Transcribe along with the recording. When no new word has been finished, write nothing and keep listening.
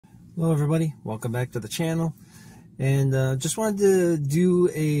Hello everybody, welcome back to the channel, and just wanted to do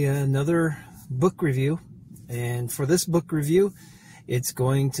another book review. And for this book review, it's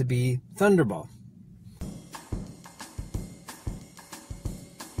going to be Thunderball.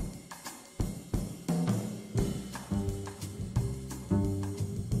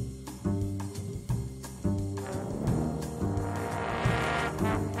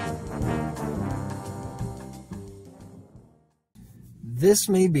 This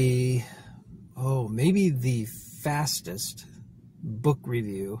may be, maybe the fastest book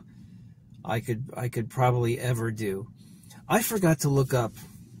review I could probably ever do. I forgot to look up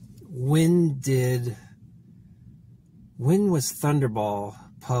when was Thunderball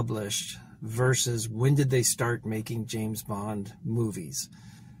published versus when did they start making James Bond movies.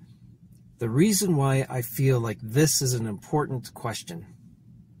 The reason why I feel like this is an important question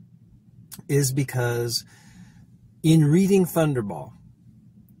is because in reading Thunderball,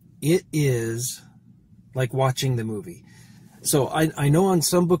 it is like watching the movie. So I know on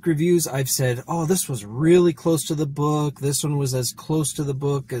some book reviews I've said, oh, this was really close to the book. This one was as close to the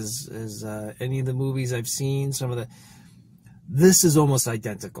book as any of the movies I've seen. This is almost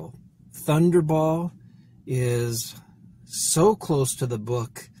identical. Thunderball is so close to the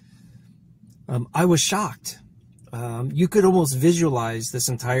book. I was shocked. You could almost visualize this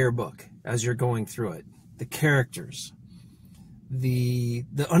entire book as you're going through it. The characters, the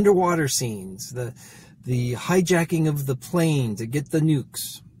underwater scenes, the hijacking of the plane to get the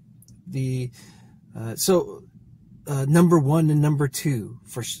nukes, number 1 and number 2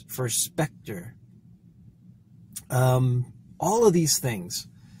 for Spectre, all of these things,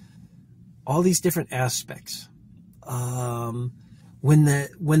 all these different aspects. When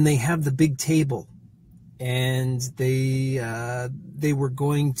they have the big table and they were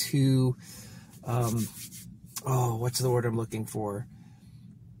going to what's the word I'm looking for?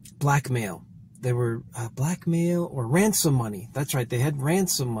 Blackmail. They were blackmail or ransom money. That's right. They had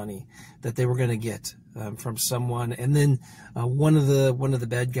ransom money that they were going to get from someone, and then one of the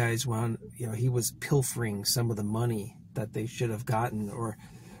bad guys, he was pilfering some of the money that they should have gotten, or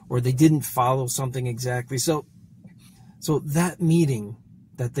they didn't follow something exactly. So that meeting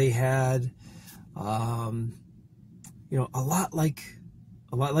that they had, a lot like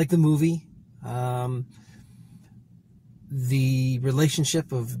the movie. The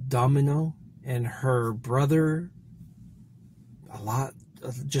relationship of Domino and her brother, a lot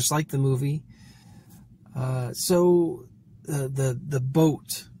just like the movie. So the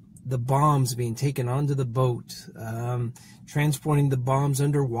boat, the bombs being taken onto the boat, transporting the bombs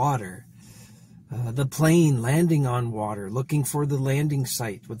underwater, the plane landing on water, looking for the landing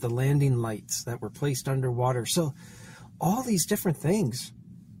site with the landing lights that were placed underwater. So all these different things,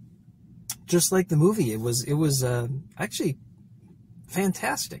 just like the movie. It was actually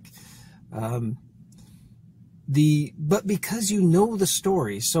fantastic. But because you know the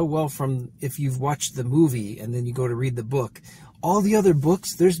story so well from if you've watched the movie and then you go to read the book, all the other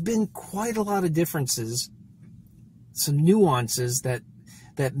books, there's been quite a lot of differences, some nuances that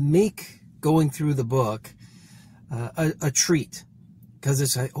make going through the book a treat. Because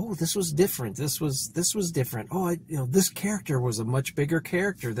it's like, oh, this was different. This was different. Oh, this character was a much bigger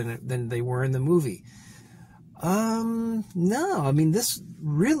character than they were in the movie. No, I mean, this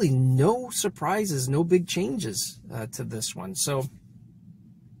really no surprises, no big changes to this one. So,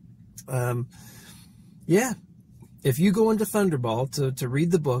 yeah, if you go into Thunderball to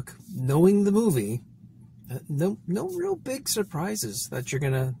read the book, knowing the movie, no real big surprises that you're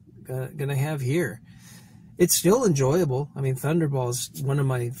gonna have here. It's still enjoyable. I mean, Thunderball is one of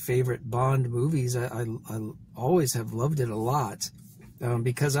my favorite Bond movies. I always have loved it a lot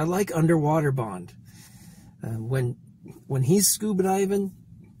because I like underwater Bond. When he's scuba diving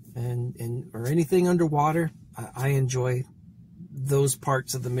or anything underwater, I enjoy those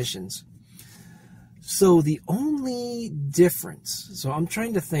parts of the missions. So the only difference, so I'm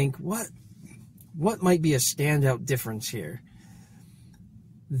trying to think what might be a standout difference here.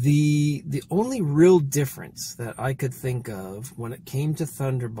 The only real difference that I could think of when it came to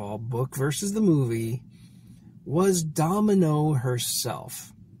Thunderball book versus the movie was Domino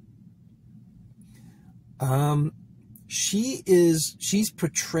herself. She's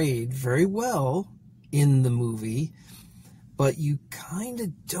portrayed very well in the movie, but you kind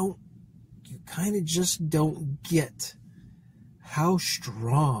of just don't get how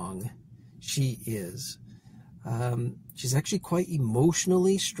strong she is. She's actually quite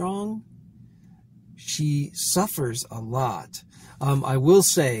emotionally strong. She suffers a lot. I will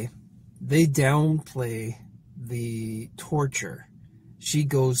say they downplay the torture she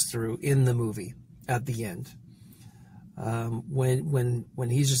goes through in the movie at the end. When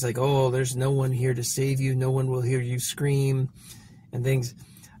he's just like, oh, there's no one here to save you, no one will hear you scream and things.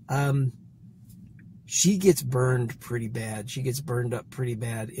 She gets burned pretty bad. She gets burned up pretty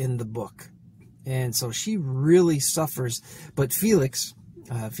bad in the book. And so she really suffers. But Felix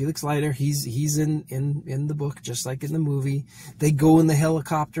Leiter, he's in the book, just like in the movie. They go in the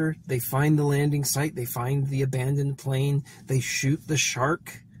helicopter. They find the landing site. They find the abandoned plane. They shoot the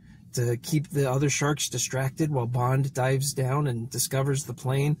shark to keep the other sharks distracted while Bond dives down and discovers the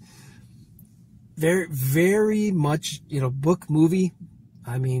plane. Very, very much, book, movie.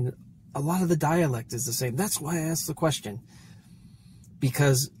 I mean, a lot of the dialect is the same. That's why I asked the question.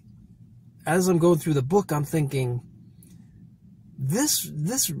 Because as I'm going through the book, I'm thinking,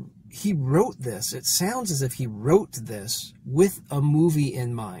 he wrote this. It sounds as if he wrote this with a movie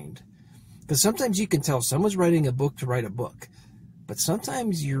in mind. Because sometimes you can tell someone's writing a book to write a book. But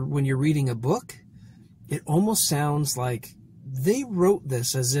sometimes when you're reading a book, it almost sounds like they wrote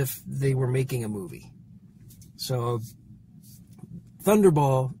this as if they were making a movie. So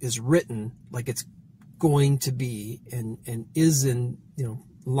Thunderball is written like it's going to be and is in,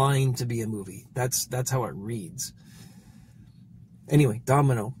 line to be a movie. That's how it reads. Anyway,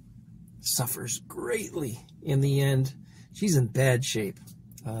 Domino suffers greatly in the end. She's in bad shape.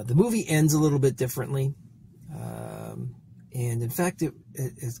 The movie ends a little bit differently. And in fact,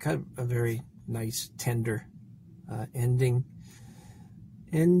 it's kind of a very nice, tender ending.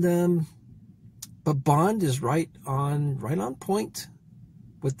 And but Bond is right on point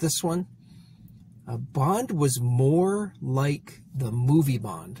with this one. Bond was more like the movie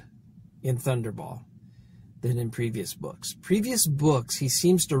Bond in Thunderball than in previous books. Previous books, he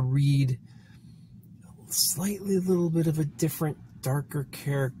seems to read slightly a little bit of a different, darker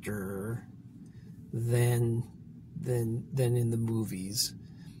character than in the movies.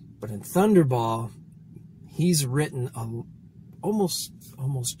 But in Thunderball, he's written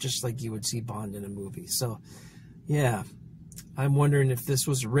almost just like you would see Bond in a movie. So, yeah, I'm wondering if this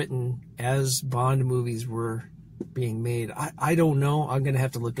was written as Bond movies were being made. I don't know. I'm going to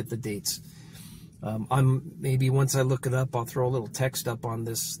have to look at the dates. Maybe once I look it up, I'll throw a little text up on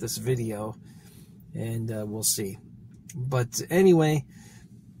this video, and we'll see. But anyway,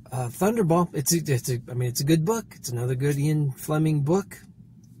 Thunderball. It's a good book. It's another good Ian Fleming book.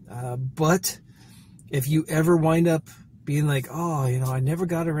 But if you ever wind up being like, oh, I never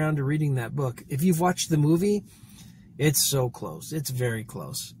got around to reading that book, if you've watched the movie, it's so close. It's very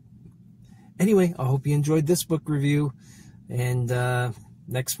close. Anyway, I hope you enjoyed this book review, and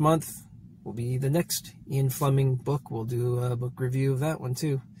next month will be the next Ian Fleming book. We'll do a book review of that one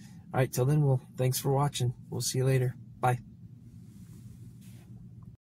too. All right, till then, thanks for watching. We'll see you later. Bye.